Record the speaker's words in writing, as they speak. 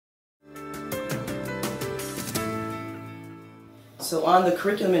So on the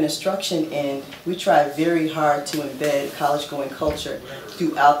curriculum and instruction end, we try very hard to embed college-going culture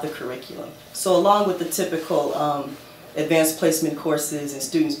throughout the curriculum. So along with the typical advanced placement courses and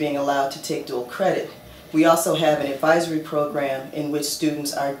students being allowed to take dual credit, we also have an advisory program in which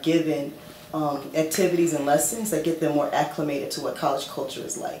students are given activities and lessons that get them more acclimated to what college culture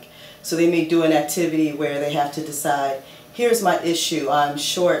is like. So they may do an activity where they have to decide, here's my issue, I'm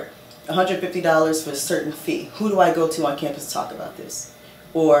short $150 for a certain fee. Who do I go to on campus to talk about this?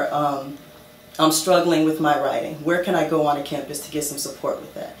 Or I'm struggling with my writing. Where can I go on a campus to get some support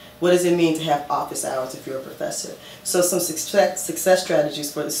with that? What does it mean to have office hours if you're a professor? So some success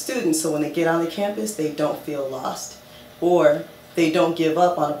strategies for the students so when they get on the campus they don't feel lost or they don't give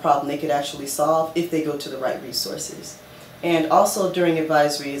up on a problem they could actually solve if they go to the right resources. And also during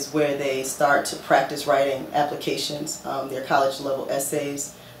advisory is where they start to practice writing applications, their college level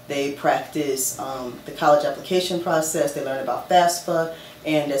essays. They practice the college application process, they learn about FAFSA,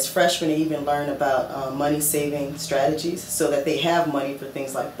 and as freshmen they even learn about money saving strategies so that they have money for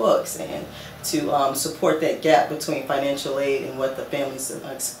things like books and to support that gap between financial aid and what the families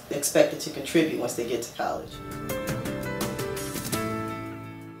are expected to contribute once they get to college.